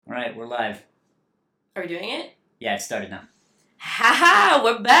Alright, we're live. Are we doing it? Yeah, it started now. Haha,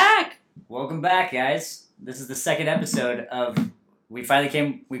 we're back! Welcome back, guys. This is the second episode of... We finally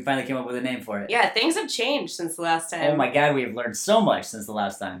came up with a name for it. Yeah, things have changed since the last time. Oh my god, we have learned so much since the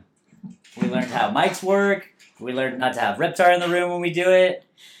last time. We learned how mics work. We learned not to have Reptar in the room when we do it,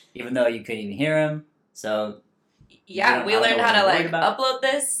 even though you couldn't even hear him. So... Yeah, we learned how to, upload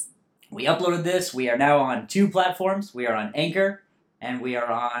this. We uploaded this. We are now on 2 platforms. We are on Anchor, and we are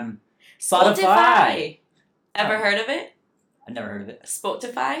on Spotify. Ever heard of it? I've never heard of it.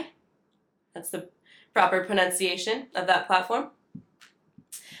 Spotify. That's the proper pronunciation of that platform.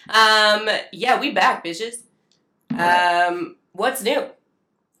 Yeah, we back, bitches. What's new?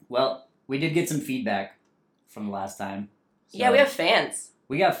 Well, we did get some feedback from the last time. So yeah, we have fans.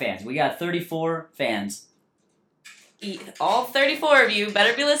 We got fans. We got 34 fans. All 34 of you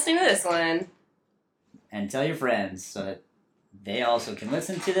better be listening to this one. And tell your friends so that they also can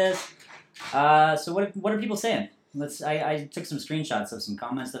listen to this. So what are people saying? I took some screenshots of some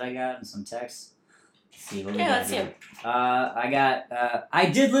comments that I got and some texts. Let's see what we got. Let's see 'em.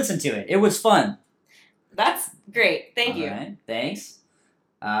 I did listen to it. It was fun. That's great. Thank you. All right, thanks.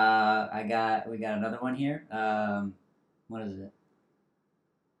 We got another one here. What is it?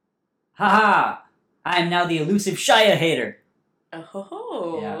 Haha! I am now the elusive Shia hater.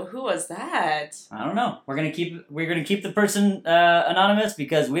 Oh, Yeah. Who was that? I don't know. We're gonna keep the person anonymous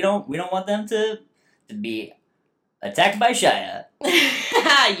because we don't want them to be attacked by Shia.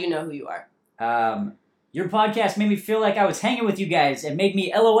 You know who you are. Your podcast made me feel like I was hanging with you guys and made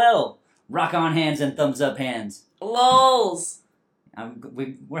me LOL. Rock on hands and thumbs up hands. Lols.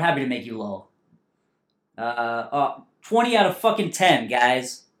 We're happy to make you lol. 20 out of fucking 10,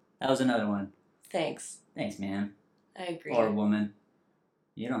 guys. That was another one. Thanks. Thanks, man. I agree. Or woman.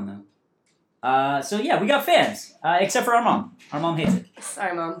 You don't know. So yeah, we got fans. Except for our mom. Our mom hates it.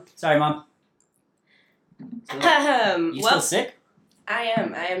 Sorry, Mom. Sorry, Mom. So, you still sick? I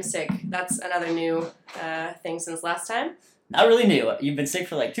am sick. That's another new thing since last time. Not really new. You've been sick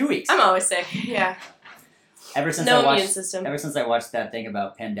for like 2 weeks. I'm always sick, yeah. Ever since immune system. Ever since I watched that thing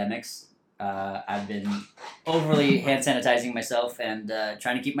about pandemics, I've been overly hand sanitizing myself and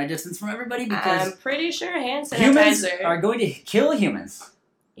trying to keep my distance from everybody because I'm pretty sure hand sanitizer... humans are going to kill humans.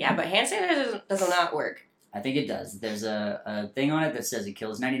 Yeah, but hand sanitizer does not work. I think it does. There's a thing on it that says it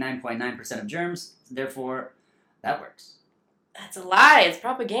kills 99.9% of germs, therefore that works. That's a lie. It's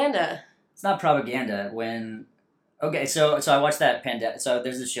propaganda. It's not propaganda when... Okay, so I watched that pandemic... So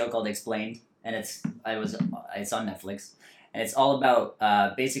there's this show called Explained, and it's on Netflix, and it's all about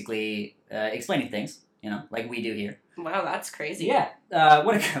basically explaining things, like we do here. Wow, that's crazy. Yeah,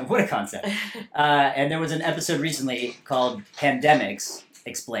 what a concept. And there was an episode recently called Pandemics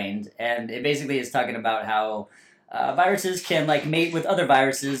Explained, and it basically is talking about how viruses can mate with other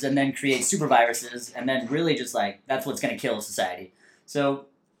viruses and then create super viruses, and then really just that's what's going to kill society. So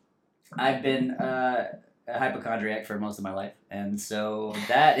I've been a hypochondriac for most of my life, and so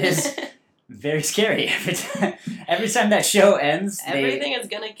that is very scary. Every time that show ends, everything is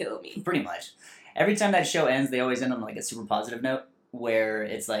gonna kill me. Pretty much. Every time that show ends, they always end on a super positive note, where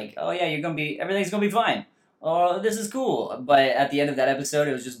it's like, oh yeah, everything's gonna be fine. Oh, this is cool. But at the end of that episode,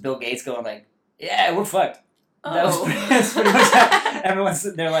 it was just Bill Gates going yeah, we're fucked. Oh. That's pretty much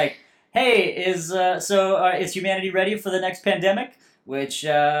how they're like, hey, is humanity ready for the next pandemic? Which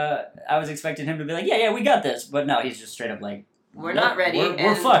I was expecting him to be like, yeah, we got this. But no, he's just straight up like, we're not ready.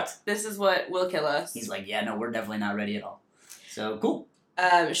 We're fucked. This is what will kill us. He's like, yeah, no, we're definitely not ready at all. So, cool.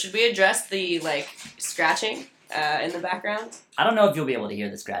 Should we address the, scratching in the background? I don't know if you'll be able to hear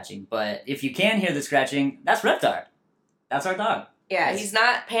the scratching, but if you can hear the scratching, that's Reptar. That's our dog. Yeah, he's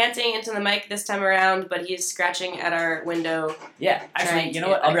not panting into the mic this time around, but he's scratching at our window. Yeah, actually, you know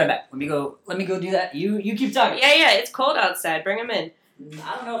what? I'll be right back. Let me go do that. You keep talking. Yeah, it's cold outside. Bring him in.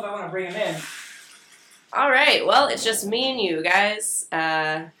 I don't know if I want to bring him in. All right, well, it's just me and you guys.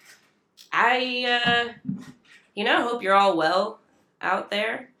 Hope you're all well out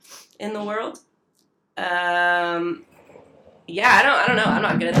there in the world. I don't know. I'm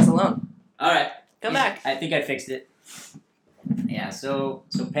not good at this alone. All right. Come back. I think I fixed it. Yeah, so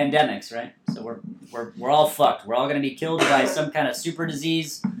pandemics, right? So we're all fucked. We're all going to be killed by some kind of super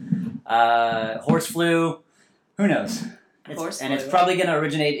disease, horse flu, who knows? It's probably going to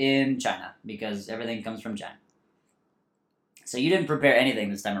originate in China because everything comes from China. So you didn't prepare anything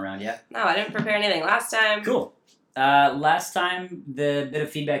this time around, yeah? No, I didn't prepare anything last time. Cool. Last time, the bit of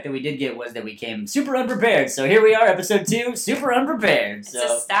feedback that we did get was that we came super unprepared. So here we are, episode 2, super unprepared. It's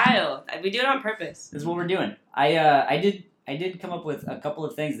a style. We do it on purpose. This is what we're doing. I I did come up with a couple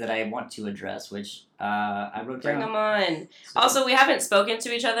of things that I want to address, which I wrote Bring down. them on. So- Also, we haven't spoken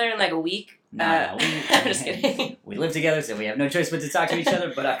to each other in like a week. No, I'm just kidding. We live together, so we have no choice but to talk to each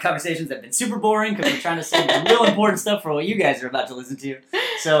other. But our conversations have been super boring because we're trying to save the real important stuff for what you guys are about to listen to.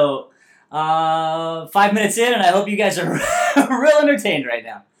 So, 5 minutes in, and I hope you guys are real entertained right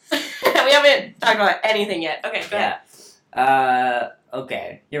now. We haven't talked about anything yet. Okay, go ahead.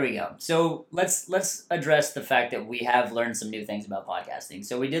 Okay, here we go. So let's address the fact that we have learned some new things about podcasting.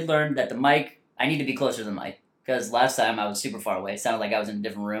 So we did learn that the mic, I need to be closer to the mic. Because last time I was super far away. It sounded like I was in a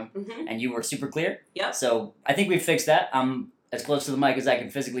different room. Mm-hmm. And you were super clear. Yep. So I think we fixed that. I'm as close to the mic as I can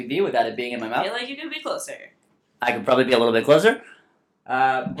physically be without it being in my I mouth. feel like you could be closer. I could probably be a little bit closer.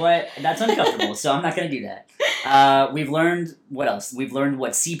 But that's uncomfortable, so I'm not going to do that. We've learned, what else? We've learned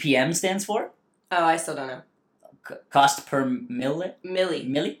what CPM stands for. Oh, I still don't know. Cost per milli?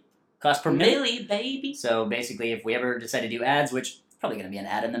 Millie. Cost per milli? Millie, baby. So basically, if we ever decide to do ads, which is probably going to be an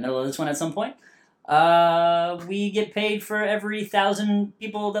ad in the middle of this one at some point, we get paid for every 1,000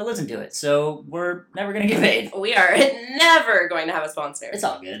 people that listen to it. So we're never going to get paid. We are never going to have a sponsor. It's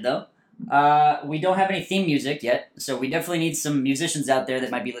all good, though. We don't have any theme music yet, so we definitely need some musicians out there that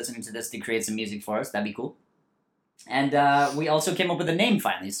might be listening to this to create some music for us. That'd be cool. And we also came up with a name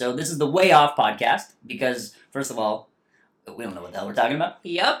finally. So this is the Way Off Podcast because, first of all, we don't know what the hell we're talking about.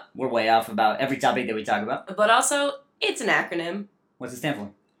 Yep. We're way off about every topic that we talk about. But also, it's an acronym. What's it stand for?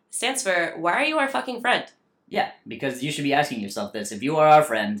 It stands for, why are you our fucking friend? Yeah, because you should be asking yourself this. If you are our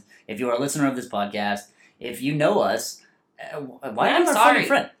friend, if you are a listener of this podcast, if you know us, why are you our fucking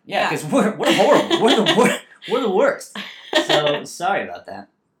friend? Yeah, because we're horrible. We're the worst. So sorry about that.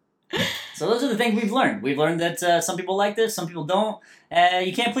 So those are the things we've learned. We've learned that some people like this, some people don't.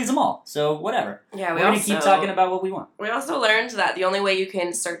 You can't please them all. So whatever. Yeah, We're going to keep talking about what we want. We also learned that the only way you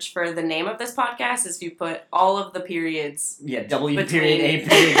can search for the name of this podcast is if you put all of the periods. Yeah, W period, A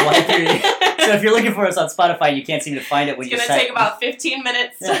period, Y period. So if you're looking for us on Spotify, you can't seem to find it when you It's going to take about 15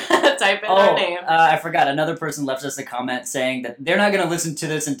 minutes to type in our name. I forgot. Another person left us a comment saying that they're not going to listen to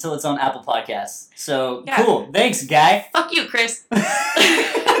this until it's on Apple Podcasts. So, cool. Thanks, guy. Fuck you, Chris.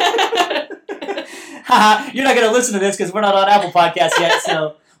 Haha, you're not going to listen to this because we're not on Apple Podcasts yet,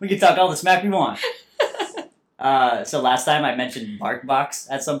 so we can talk all the smack we want. So last time I mentioned BarkBox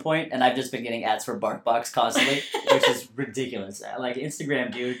at some point, and I've just been getting ads for BarkBox constantly, which is ridiculous. Like,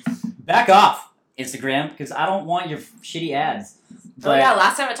 Instagram, dude. Back off, Instagram, because I don't want your shitty ads. But,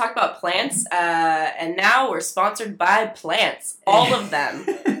 last time I talked about plants, and now we're sponsored by plants. All of them.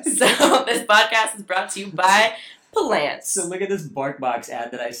 So this podcast is brought to you by plants. So look at this BarkBox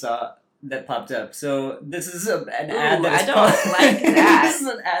ad that I saw that popped up. So this is an ad that I don't like that. This is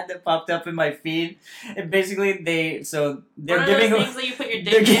an ad that popped up in my feed. And basically they're One giving of those things that you put your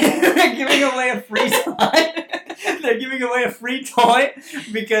they're, dick in. they're giving away a free toy. They're giving away a free toy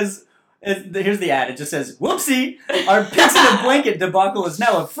because here's the ad. It just says, "Whoopsie, our pigs in a blanket debacle is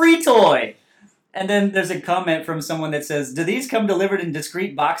now a free toy." And then there's a comment from someone that says, "Do these come delivered in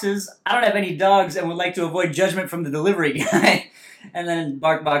discreet boxes? I don't have any dogs and would like to avoid judgment from the delivery guy." And then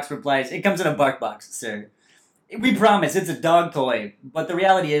BarkBox replies, "It comes in a BarkBox, sir. We promise it's a dog toy, but the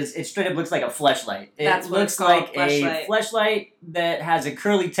reality is it straight up looks like a fleshlight. That's It what looks it's called, like a fleshlight that has a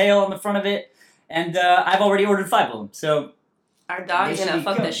curly tail on the front of it, and I've already ordered 5 of them, so..." Our dog's They gonna should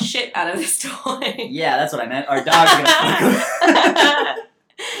fuck be the good. shit out of this toy. Yeah, that's what I meant. Our dog's gonna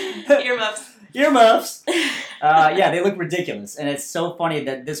fuck Earmuffs. Earmuffs! Yeah, they look ridiculous, and it's so funny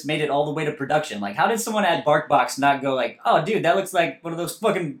that this made it all the way to production. Like, how did someone at BarkBox not go like, "Oh, dude, that looks like one of those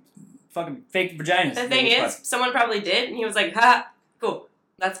fucking fake vaginas"? The thing is, someone probably did, and he was like, "Ha, cool,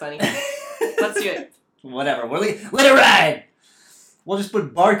 that's funny. Let's do it." Whatever, let it ride! We'll just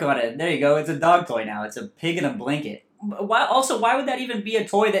put bark on it. There you go, it's a dog toy now. It's a pig in a blanket. Why would that even be a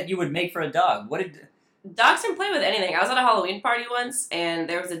toy that you would make for a dog? Dogs can play with anything. I was at a Halloween party once, and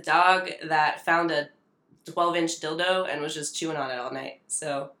there was a dog that found a 12-inch dildo and was just chewing on it all night.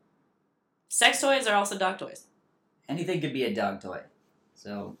 So, sex toys are also dog toys. Anything could be a dog toy.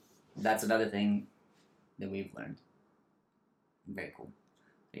 So, that's another thing that we've learned. Very cool.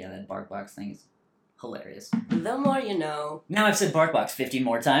 But yeah, that BarkBox thing is hilarious. The more you know. Now I've said BarkBox 15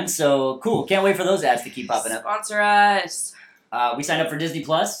 more times, so cool. Can't wait for those ads to keep popping up. Sponsor us. We signed up for Disney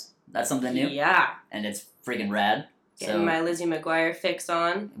Plus. That's something new. Yeah. And it's freaking rad. Getting my Lizzie McGuire fix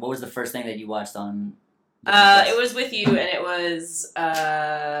on. What was the first thing that you watched on Disney Plus? It was with you, and it was,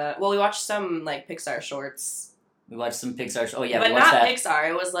 we watched some, like, Pixar shorts. We watched some Pixar. Oh, yeah, but we watched not that. Pixar.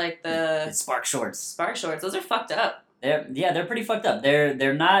 It was, like, the... It's Spark Shorts. Spark Shorts. Those are fucked up. They're pretty fucked up.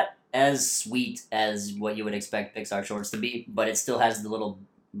 They're not as sweet as what you would expect Pixar Shorts to be, but it still has the little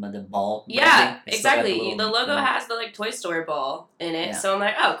but the ball. Yeah, branding, it's still got exactly. little The logo thing. has the like Toy Story ball in it, Yeah. so I'm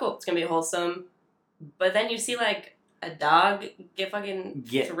like, oh, cool, it's gonna be wholesome. But then you see like a dog get fucking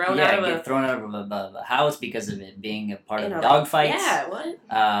thrown out of get thrown out of a house because of it being a part of dog fights. Yeah,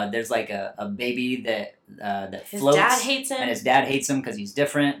 what? There's like a baby that His floats. dad hates him. And his dad hates him because he's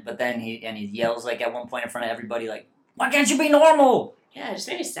different. But then he yells like at one point in front of everybody like, "Why can't you be normal?" Yeah, it just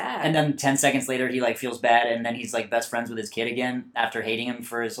made me sad. And then 10 seconds later he like feels bad, and then he's like best friends with his kid again after hating him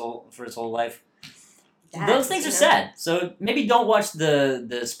for his whole life. Those things are sad. So maybe don't watch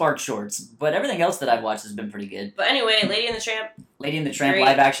the Spark shorts, but everything else that I've watched has been pretty good. But anyway, Lady and the Tramp. Lady and the Tramp Great.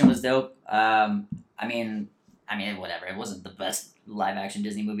 live action was dope. I mean, whatever. It wasn't the best live action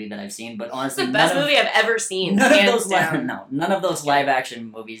Disney movie that I've seen, but It's honestly, the best movie I've ever seen. none of hands those down. none of those live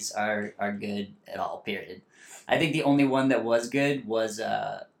action movies are good at all. Period. I think the only one that was good was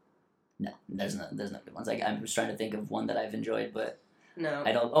no, there's no good ones. Like I'm just trying to think of one that I've enjoyed, but No.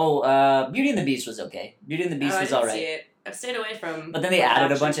 I don't. Oh, Beauty and the Beast was okay. Beauty and the Beast I was didn't alright. see it. I've stayed away from. But then they live added a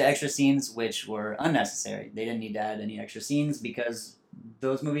actions. bunch of extra scenes which were unnecessary. They didn't need to add any extra scenes because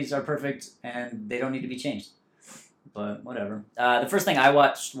those movies are perfect and they don't need to be changed. But whatever. The first thing I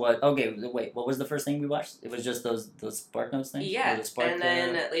watched was what was the first thing we watched? It was just those Spark Notes things. Yeah, Or the Spark, and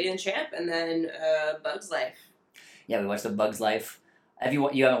then Lady and the Tramp, and then Bug's Life. yeah, we watched The Bug's Life. You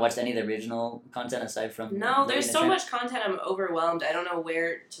haven't watched any of the original content aside from No, Lady there's and the so Tramp? much content. I'm overwhelmed. I don't know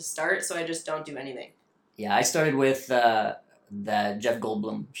where to start, so I just don't do anything. Yeah, I started with the Jeff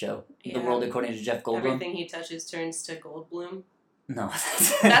Goldblum show, Yeah. The World According to Jeff Goldblum. Everything he touches turns to gold bloom. No,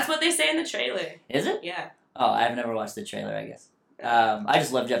 That's what they say in the trailer. Is it? Yeah. Oh, I've never watched the trailer, I guess. I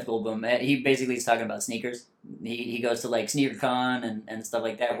just love Jeff Goldblum. He basically is talking about sneakers. He goes to like SneakerCon and stuff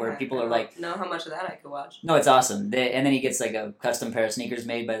like that, where people are like, know how much of that I could watch. no, it's awesome. And then he gets like a custom pair of sneakers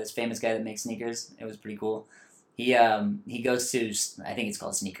made by this famous guy that makes sneakers. It was pretty cool. He goes to, I think it's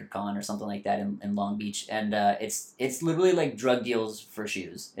called SneakerCon or something like that in Long Beach, and it's literally like drug deals for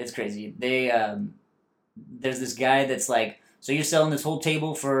shoes. It's crazy. There's this guy that's like, so you're selling this whole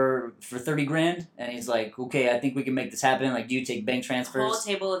table for $30,000, and he's like, okay, I think we can make this happen. Like, do you take bank A transfers? whole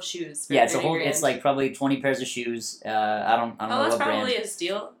table of shoes. For Yeah, it's $30,000. It's like probably 20 pairs of shoes. I don't know that's what brand. probably a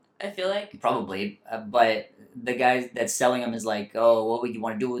steal. I feel like. Probably, but the guy that's selling them is like, oh, what would you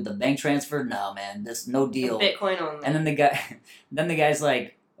want to do with the bank transfer? No, man, this no deal. Bitcoin only. And then the guy's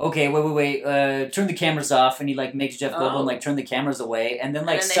like, okay, wait, turn the cameras off, and he like makes Jeff Goldblum like turn the cameras away, and then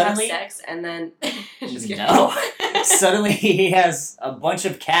like and then suddenly, they have sex, and then just kidding. no, suddenly he has a bunch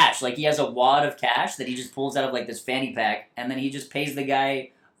of cash, like he has a wad of cash that he just pulls out of like this fanny pack, and then he just pays the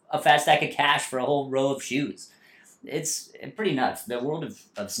guy a fat stack of cash for a whole row of shoes. It's pretty nuts. The world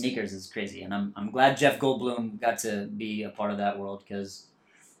of sneakers is crazy, and I'm glad Jeff Goldblum got to be a part of that world because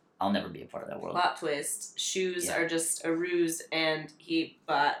I'll never be a part of that world. Plot twist. Shoes Yeah. are just a ruse, and he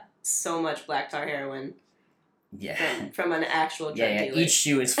bought so much black tar heroin Yeah. from an actual drug Yeah. dealer. Each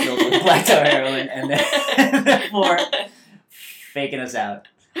shoe is filled with black tar heroin, and therefore faking us out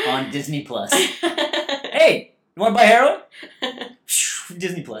on Disney Plus. Hey, you want to buy heroin?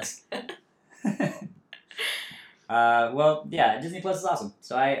 Disney Plus. Well, yeah, Disney Plus is awesome.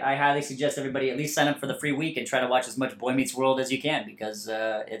 So I highly suggest everybody at least sign up for the free week and try to watch as much Boy Meets World as you can because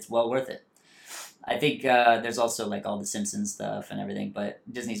it's well worth it. I think there's also like all the Simpsons stuff and everything, but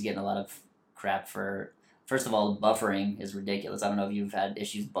Disney's getting a lot of crap for. First of all, buffering is ridiculous. I don't know if you've had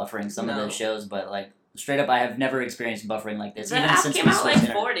issues buffering some of No. those shows, but like straight up, I have never experienced buffering like this. The Even app since came we out switched like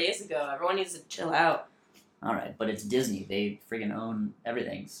internet. 4 days ago. Everyone needs to chill out. All right, but it's Disney. They friggin' own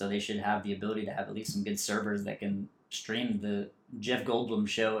everything, so they should have the ability to have at least some good servers that can stream the Jeff Goldblum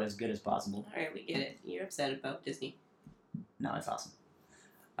show as good as possible. All right, we get it. You're upset about Disney. No, it's awesome.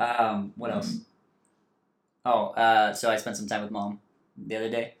 What else? Oh, so I spent some time with Mom the other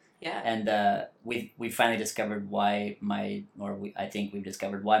day, Yeah. and we finally discovered why I think we've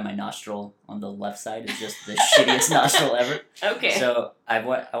discovered why my nostril on the left side is just the shittiest nostril ever. Okay. So I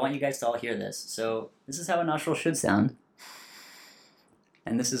want you guys to all hear this. So this is how a nostril should sound.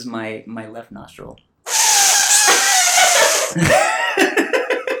 And this is my left nostril.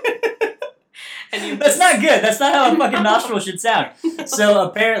 And you That's not good. That's not how a fucking nostril should sound. So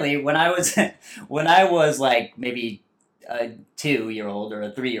apparently when I was like maybe a 2-year-old or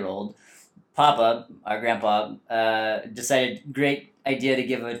a 3-year-old, Papa, our grandpa, decided great idea to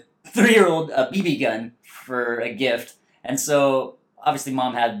give a 3-year-old a BB gun for a gift. And so obviously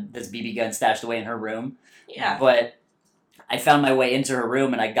Mom had this BB gun stashed away in her room. Yeah. But I found my way into her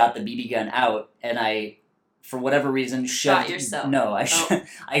room and I got the BB gun out and I, for whatever reason, shoved. Shot yourself. No,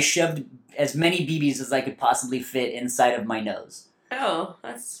 I shoved as many BBs as I could possibly fit inside of my nose. Oh,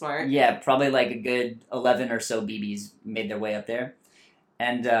 that's smart. Yeah, probably like a good 11 or so BBs made their way up there.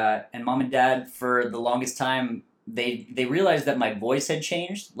 and mom and dad for the longest time they realized that my voice had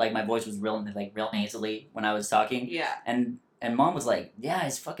changed. Like my voice was real nasally when I was talking. Yeah. And mom was like, yeah,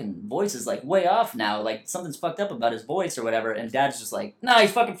 his fucking voice is like way off now. Like something's fucked up about his voice or whatever. And dad's just like, no,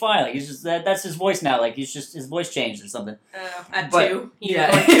 he's fucking fine. Like he's just that's his voice now. Like he's just his voice changed or something. At But- 2,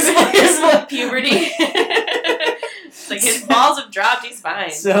 yeah. his puberty. It's like his balls have dropped. He's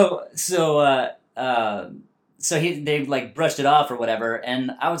fine. So they like brushed it off or whatever,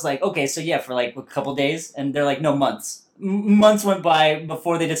 and I was like, okay, so yeah, for like a couple days, and they're like, no, months. Months went by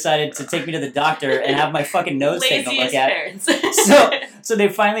before they decided to take me to the doctor and have my fucking nose taken a look Laziest at. parents. So they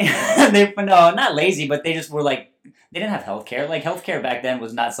finally, no, not lazy, but they just were like, they didn't have healthcare. Like healthcare back then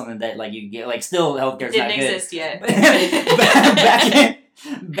was not something that like you get. Like still, healthcare's Didn't not good. exist yet. back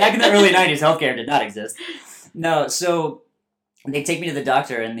in the early '90s, healthcare did not exist. No, so they take me to the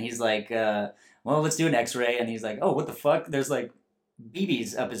doctor, and he's like, well, let's do an X-ray, and he's like, oh, what the fuck? There's like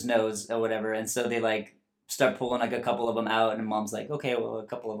BBs up his nose or whatever, and so they like start pulling like a couple of them out, and mom's like, okay, well, a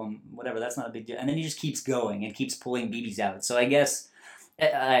couple of them, whatever, that's not a big deal, and then he just keeps going and keeps pulling BBs out. So I guess.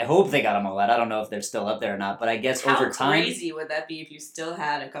 I hope they got them all out. I don't know if they're still up there or not, but I guess How over time, crazy would that be if you still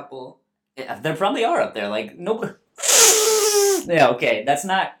had a couple? there probably are up there. Like nobody. Yeah, okay, that's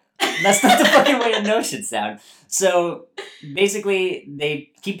not the fucking way a nose should sound. So basically,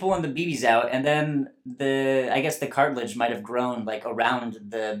 they keep pulling the BBs out, and then I guess the cartilage might have grown like around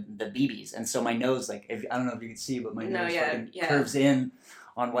the BBs, and so my nose, like, I don't know if you can see, but my nose fucking curves in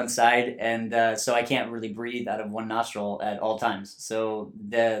on one side, and so I can't really breathe out of one nostril at all times. So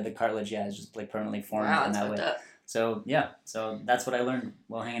the cartilage, is just like permanently formed in that way. Up. So yeah, so that's what I learned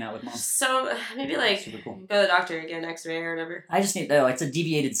while hanging out with mom. So maybe like Super cool. go to the doctor and get an X-ray or whatever. I just need it's a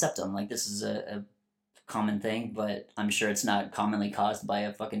deviated septum. Like this is a common thing, but I'm sure it's not commonly caused by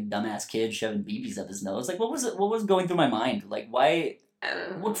a fucking dumbass kid shoving BBs up his nose. Like what was going through my mind? Like why? I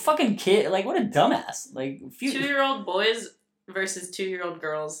don't know. What fucking kid? Like what a dumbass! Like 2-year-old boys versus 2-year-old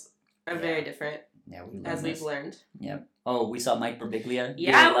girls are very different, yeah, as we've learned. Yep. Oh, we saw Mike Birbiglia.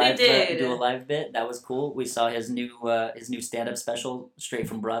 Yeah, we did. Do a live bit. That was cool. We saw his new stand-up special straight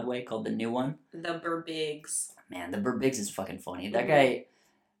from Broadway called The New One. The Burbigs. Man, the Burbigs is fucking funny. That guy,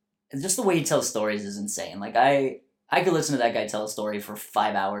 just the way he tells stories is insane. Like I could listen to that guy tell a story for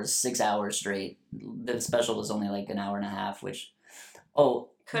 5 hours, 6 hours straight. The special was only like an hour and a half, which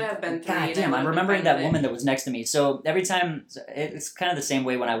Could have been 3. God damn, I'm remembering that woman that was next to me. So every time, it's kind of the same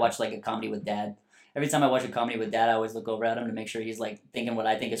way when I watch like a comedy with dad. Every time I watch a comedy with dad, I always look over at him to make sure he's like thinking what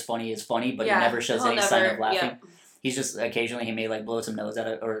I think is funny, but he never shows any sign of laughing. Yeah. He's just occasionally he may like blow some nose out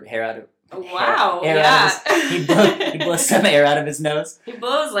of or hair out of. Wow! Hair out of his, he blows some air out of his nose. He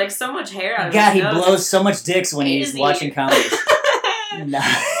blows like so much hair out of God, his nose. he blows so much dicks when he's watching comedies. Nah.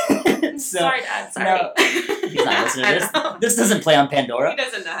 So, sorry, Dad. Sorry. No, he's not listening to this. This doesn't play on Pandora. He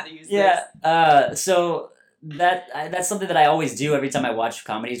doesn't know how to use this. Yeah. So that's something that I always do every time I watch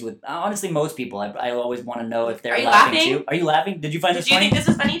comedies with honestly most people. I always want to know if they're laughing too. Are you laughing? Did you find this funny? Did you think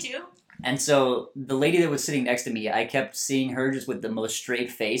this was funny too? And so the lady that was sitting next to me, I kept seeing her just with the most straight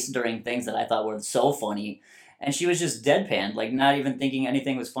face during things that I thought were so funny, and she was just deadpan, like not even thinking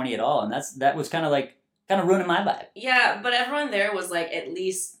anything was funny at all, and that was kind of ruining my vibe. Yeah, but everyone there was like at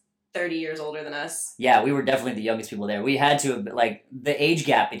least 30 years older than us. Yeah, we were definitely the youngest people there. We had to have, like, the age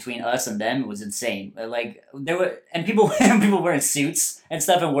gap between us and them was insane. Like, there were, and people wearing suits and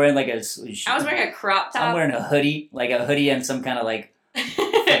stuff and wearing, like, I was wearing a crop top. I'm wearing a hoodie and some kind of, like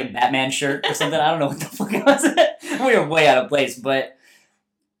a Batman shirt or something. I don't know what the fuck it was. We were way out of place, but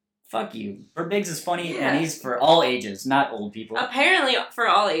fuck you. Biggs is funny, and he's for all ages, not old people. Apparently for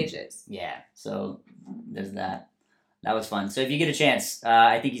all ages. Yeah, so there's that. That was fun. So if you get a chance,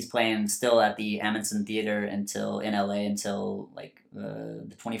 I think he's playing still at the Amundsen Theater in LA until like the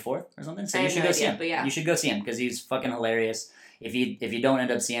 24th or something. So you should go see him. Yeah. You should go see him because he's fucking hilarious. If you don't end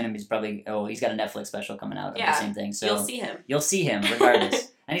up seeing him, he's probably he's got a Netflix special coming out of the same thing. So you'll see him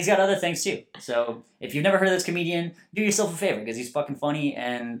regardless. And he's got other things too. So if you've never heard of this comedian, do yourself a favor because he's fucking funny.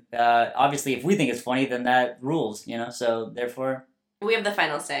 And obviously, if we think it's funny, then that rules. So therefore, we have the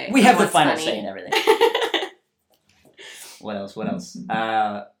final say. We have the final say in everything. What else?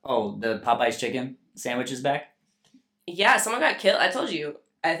 The Popeye's chicken sandwich is back? Yeah, someone got killed. I told you,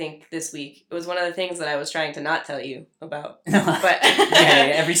 I think, this week. It was one of the things that I was trying to not tell you about. But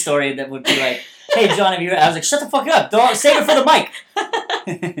every story that would be like, hey, John, have you... I was like, shut the fuck up. Don't save it for the mic.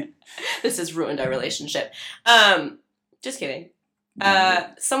 This has ruined our relationship. Just kidding.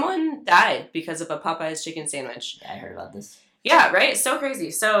 Someone died because of a Popeye's chicken sandwich. Yeah, I heard about this. Yeah, right? So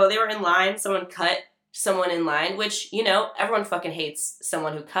crazy. So they were in line. Someone cut someone in line, which, everyone fucking hates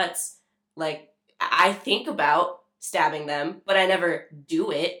someone who cuts. Like, I think about stabbing them, but I never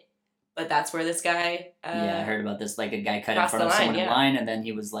do it. But that's where this guy. Yeah, I heard about this. Like, a guy cut in crossed front the of line, someone in yeah. line, and then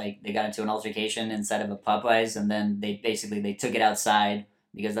he was like, they got into an altercation inside of a Popeyes, and then they took it outside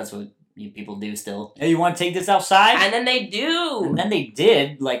because that's what people do still. Hey, you want to take this outside? And then they do. And then they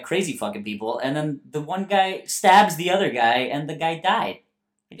did, like crazy fucking people, and then the one guy stabs the other guy, and the guy died.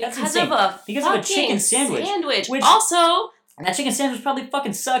 Like, that's because insane. because of a chicken sandwich. Which- Also, And that chicken sandwich probably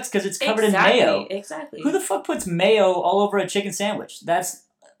fucking sucks because it's covered in mayo. Exactly. Who the fuck puts mayo all over a chicken sandwich? That's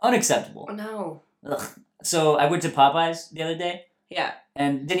unacceptable. No. Ugh. So I went to Popeyes the other day Yeah.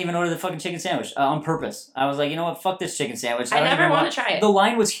 and didn't even order the fucking chicken sandwich on purpose. I was like, you know what? Fuck this chicken sandwich. I don't never even want to try it. The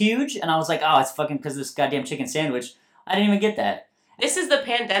line was huge, and I was like, oh, it's fucking because of this goddamn chicken sandwich. I didn't even get that. This is the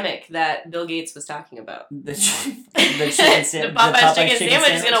pandemic that Bill Gates was talking about. The chicken sandwich. The Popeyes chicken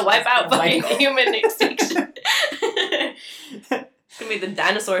sandwich is gonna wipe out fucking human extinction. It's gonna be the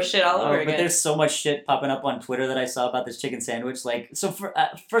dinosaur shit all over But again. there's so much shit popping up on Twitter that I saw about this chicken sandwich. Like, so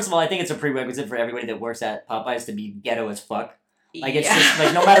first of all, I think it's a prerequisite for everybody that works at Popeyes to be ghetto as fuck. Like, it's just,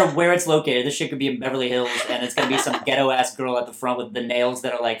 like, no matter where it's located, this shit could be in Beverly Hills, and it's gonna be some ghetto-ass girl at the front with the nails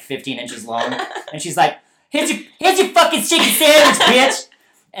that are, like, 15 inches long, and she's like, here's your fucking chicken sandwich, bitch!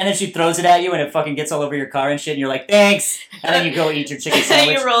 And then she throws it at you, and it fucking gets all over your car and shit, and you're like, thanks! And then you go eat your chicken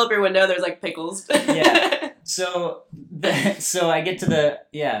sandwich. You roll up your window, there's, like, pickles. Yeah. So I get to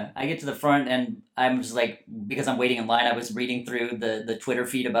the front, and I'm just like, because I'm waiting in line, I was reading through the Twitter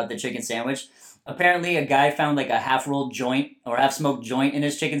feed about the chicken sandwich. Apparently, a guy found like a half-rolled joint or half-smoked joint in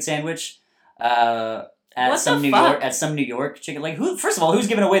his chicken sandwich at What some the New York chicken. Like, first of all, who's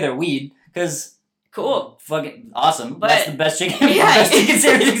giving away their weed? Because Cool. fucking awesome. But- That's the best chicken, Yeah. best chicken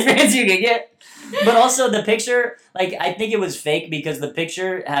sandwich experience you can get. But also the picture, like, I think it was fake because the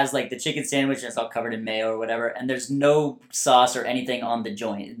picture has like the chicken sandwich and it's all covered in mayo or whatever, and there's no sauce or anything on the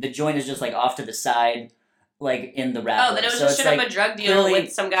joint. The joint is just like off to the side, like in the wrapper. Oh, then it was So just it's straight like, up a drug deal clearly-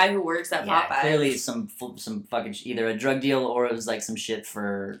 with some guy who works at yeah, Popeye. clearly some fucking either a drug deal or it was like some shit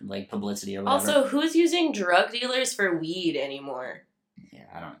for like publicity or whatever. Also, who's using drug dealers for weed anymore? Yeah,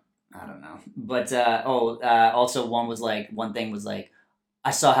 I don't know. But also one thing was like, I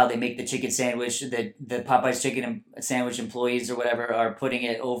saw how they make the chicken sandwich. The Popeyes chicken sandwich employees or whatever are putting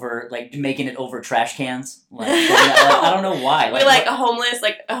it over, like making it over trash cans. Like, I don't know why. We like a homeless,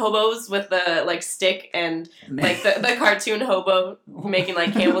 like hobos with the like stick and like the cartoon hobo making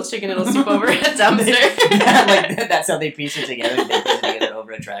like Campbell's chicken noodle soup over a dumpster. Like that's how they piece it together. They piece it together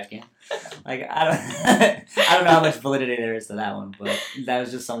over a trash can. Like I don't know how much validity there is to that one, but that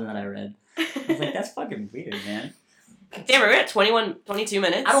was just something that I read. I was like, that's fucking weird, man. Damn, we're at 22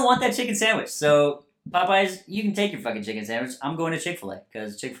 minutes. I don't want that chicken sandwich. So Popeyes, you can take your fucking chicken sandwich. I'm going to Chick-fil-A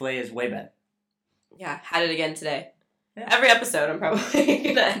because Chick-fil-A is way better. Yeah, had it again today. Yeah. Every episode, I'm probably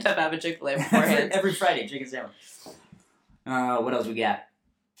gonna end up having Chick-fil-A beforehand. Every Friday, chicken sandwich. What else we got?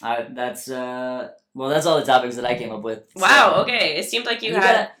 That's all the topics that I came up with. Wow. Okay, it seemed like you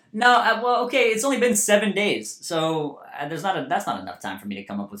had. It's only been 7 days, so that's not enough time for me to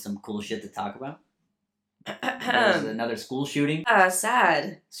come up with some cool shit to talk about. There's another school shooting.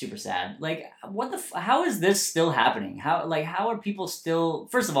 Sad. Super sad. Like, what the? How is this still happening? How are people still?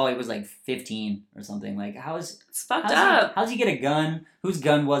 First of all, he was like 15 or something. Like, It's fucked up. how's he get a gun? Whose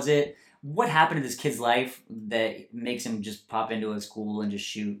gun was it? What happened to this kid's life that makes him just pop into a school and just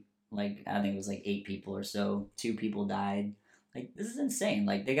shoot? Like, I think it was like 8 people or so. 2 people died. Like, this is insane.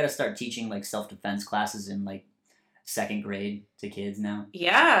 Like, they got to start teaching like self-defense classes in like 2nd grade to kids now.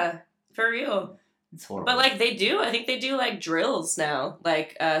 Yeah, for real. It's horrible. But like they do, I think they do like drills now,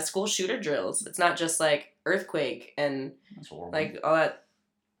 like school shooter drills. It's not just like earthquake and That's horrible. like all that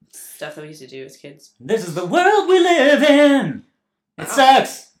stuff that we used to do as kids. This is the world we live in. It Wow.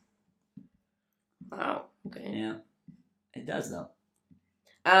 sucks. Wow. Okay. Yeah, it does though.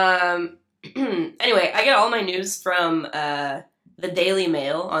 Anyway, I get all my news from the Daily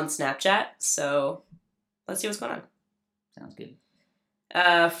Mail on Snapchat. So let's see what's going on. Sounds good.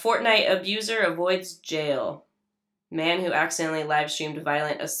 Fortnite abuser avoids jail. Man who accidentally live-streamed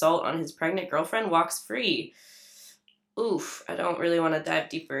violent assault on his pregnant girlfriend walks free. Oof, I don't really want to dive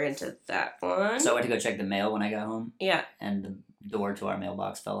deeper into that one. So I went to go check the mail when I got home, Yeah. and the door to our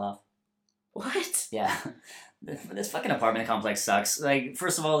mailbox fell off. What? Yeah. This fucking apartment complex sucks. Like,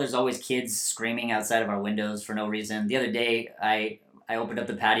 first of all, there's always kids screaming outside of our windows for no reason. The other day, I opened up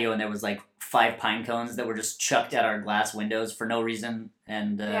the patio and there was like 5 pine cones that were just chucked at our glass windows for no reason.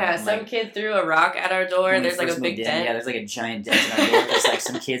 And Yeah, some like, kid threw a rock at our door. when we There's like a first big moved in, dent. yeah, there's like a giant dent in our door. There's like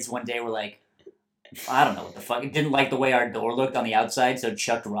some kids one day were like, I don't know what the fuck. It didn't like the way our door looked on the outside, so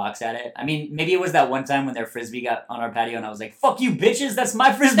chucked rocks at it. I mean, maybe it was that one time when their frisbee got on our patio, and I was like, "Fuck you, bitches! That's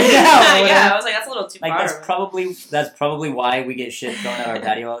my frisbee now." Yeah, I was like, that's a little too like far. that's probably why we get shit thrown at our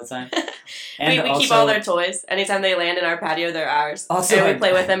patio all the time. And we keep all their toys. Anytime they land in our patio, they're ours. Also, and we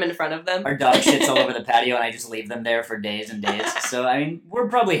play with them in front of them. Our dog shits all over the patio, and I just leave them there for days and days. So I mean, we're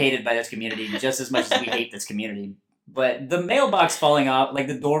probably hated by this community just as much as we hate this community. But the mailbox falling off, like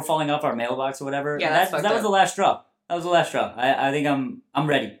the door falling off our mailbox or whatever, yeah, that was the last straw. That was the last straw. I think I'm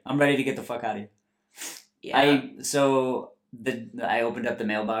ready. I'm ready to get the fuck out of here. Yeah. I opened up the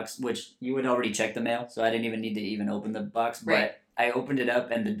mailbox, which you had already checked the mail, so I didn't even need to even open the box. Right. But I opened it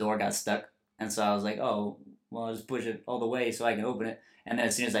up and the door got stuck, and so I was like, oh, well, I'll just push it all the way so I can open it. And then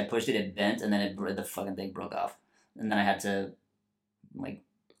as soon as I pushed it, it bent, and then the fucking thing broke off. And then I had to like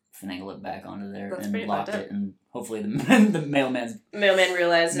finagle it back onto there. That's and locked fucked it, and hopefully the mailman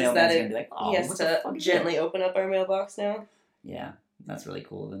realizes that gonna be like, oh, he has what the to fuck is gently this? open up our mailbox now. Yeah, that's really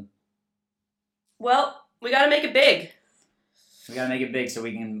cool of him. Well, we gotta make it big. We gotta make it big so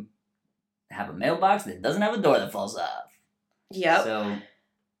we can have a mailbox that doesn't have a door that falls off. Yep. So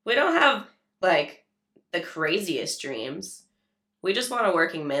We don't have, like, the craziest dreams. We just want a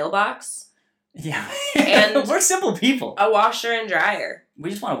working mailbox, yeah, And- we're simple people. a washer and dryer. We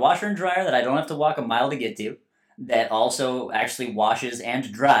just want a washer and dryer that I don't have to walk a mile to get to, that also actually washes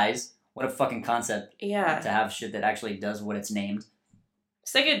and dries. What a fucking concept Yeah. to have shit that actually does what it's named.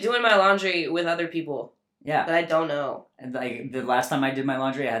 Sick of doing my laundry with other people Yeah. that I don't know. And like the last time I did my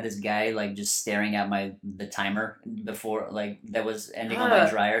laundry, I had this guy like just staring at the timer before like that was ending on my Ugh.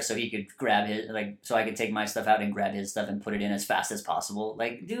 dryer, so he could grab his so I could take my stuff out and grab his stuff and put it in as fast as possible.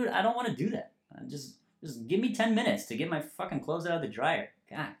 Like, dude, I don't want to do that. Just give me 10 minutes to get my fucking clothes out of the dryer.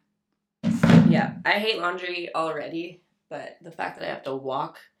 God. Yeah, I hate laundry already, but the fact that I have to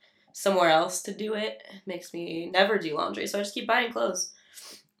walk somewhere else to do it makes me never do laundry, so I just keep buying clothes.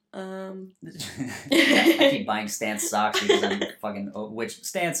 Yeah, I keep buying Stance socks because I'm fucking. Which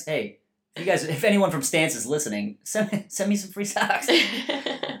Stance? Hey, if anyone from Stance is listening, send me some free socks.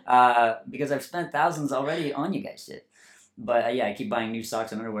 Because I've spent thousands already on you guys shit. But yeah, I keep buying new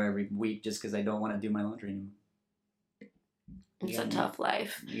socks and underwear every week just because I don't want to do my laundry anymore. It's a tough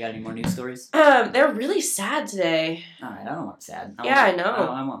life. You got any more news stories? They're really sad today. I don't want sad. I know.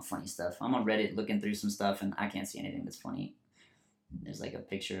 I want funny stuff. I'm on Reddit looking through some stuff and I can't see anything that's funny. There's like a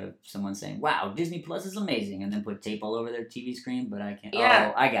picture of someone saying, "Wow, Disney Plus is amazing," and then put tape all over their TV screen, but I can't.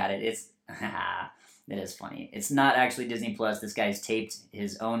 Yeah. Oh, I got it. It's it is funny. It's not actually Disney Plus. This guy's taped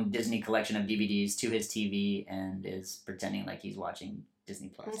his own Disney collection of DVDs to his TV and is pretending like he's watching Disney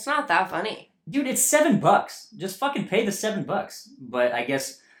Plus. It's not that funny. Dude, it's $7. Just fucking pay the $7. But I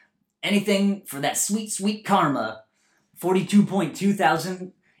guess anything for that sweet, sweet karma. 42.2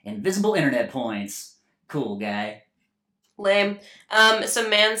 thousand invisible internet points. Cool, guy. Lame. Some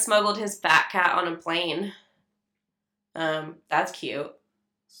man smuggled his fat cat on a plane. That's cute.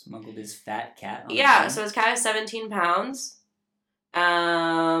 Smuggled his fat cat on Yeah, the so his cat is 17 pounds.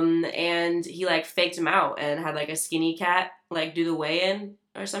 And he like faked him out and had like a skinny cat like do the weigh-in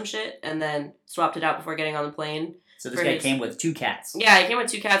or some shit, and then swapped it out before getting on the plane. So this guy came with 2 cats. Yeah, he came with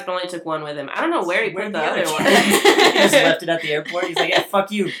 2 cats, but only took one with him. I don't know where he put the other one. He just left it at the airport. He's like, "Yeah,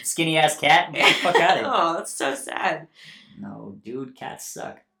 fuck you, skinny ass cat. Get the fuck out of here." Oh, that's so sad. No, dude, cats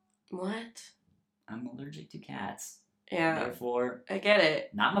suck. What? I'm allergic to cats. Yeah, Therefore, I get it.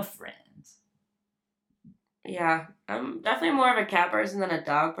 not my friends. Yeah, I'm definitely more of a cat person than a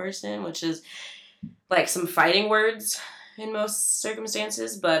dog person, which is like some fighting words in most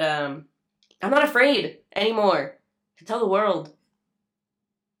circumstances, but I'm not afraid anymore to tell the world.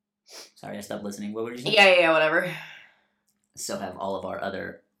 Sorry, I stopped listening. What were you saying? Yeah, whatever. Still have all of our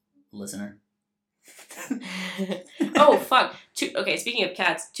other listener. Oh, fuck. Okay, speaking of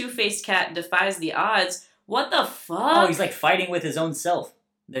cats, Two-Faced Cat defies the odds. What the fuck? Oh, he's like fighting with his own self.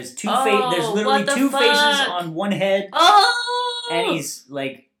 There's there's literally what the 2 faces fuck? on one head, Oh! and he's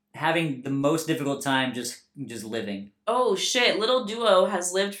like having the most difficult time just living. Oh, shit. Little Duo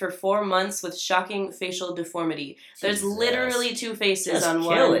has lived for 4 months with shocking facial deformity. There's Jesus. literally 2 faces Just on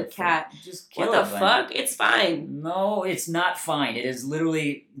kill one it. cat. Just kill What the it, man. fuck? It's fine. No, it's not fine. It is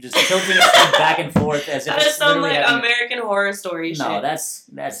literally just tilting its head back and forth as if That it's sounds literally like having... American Horror Story shit. No,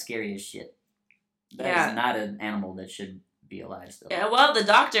 that's scary as shit. That Yeah. is not an animal that should be alive still. Yeah, well, the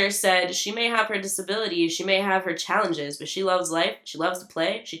doctor said she may have her disabilities, she may have her challenges, but she loves life, she loves to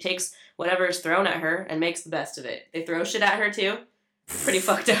play, she takes whatever is thrown at her and makes the best of it. They throw shit at her too. Pretty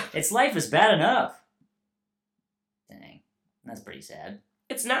fucked up. Its life is bad enough. Dang. That's pretty sad.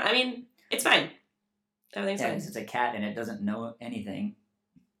 It's not, I mean, it's fine. Everything's Yeah, fine. 'cause it's a cat and it doesn't know anything.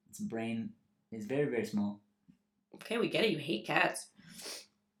 Its brain He's very, very small. Okay, we get it. You hate cats.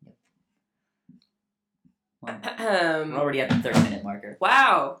 Well, we're already at the 30-minute marker.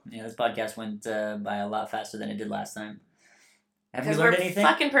 Wow. Yeah, this podcast went by a lot faster than it did last time. Have you Because learned we're anything?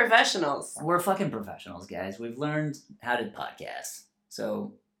 fucking professionals. We're fucking professionals, guys. We've learned how to podcast.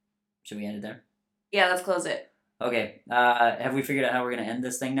 So, should we end it there? Yeah, let's close it. Okay. Have we figured out how we're gonna end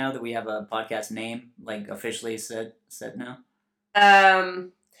this thing now that we have a podcast name like officially set now?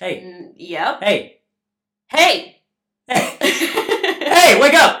 Hey. Yep. Hey. Hey. Hey. Hey,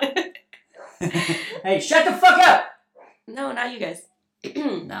 wake up! Hey, shut the fuck up! No, not you guys.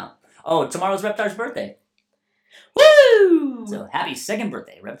 No. Oh, tomorrow's Reptar's birthday. Woo! So happy second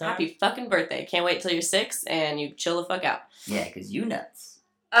birthday, Reptar. Happy fucking birthday. Can't wait till you're 6 and you chill the fuck out. Yeah, because you nuts.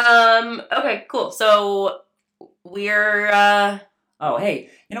 Okay, cool. So we're Oh, hey,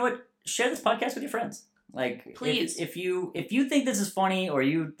 you know what? Share this podcast with your friends. Like, Please. If you think this is funny or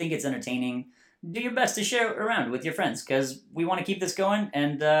you think it's entertaining, do your best to share it around with your friends because we want to keep this going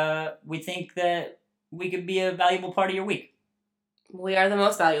and we think that we could be a valuable part of your week. we are the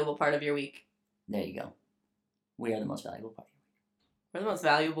most valuable part of your week. There you go. We are the most valuable part. We're the most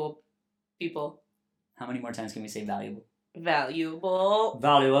valuable people. How many more times can we say valuable? Valuable.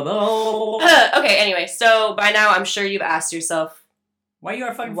 Valuable. Okay, anyway, so by now I'm sure you've asked yourself, Why are you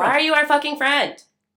our fucking why friend? are you our fucking friend?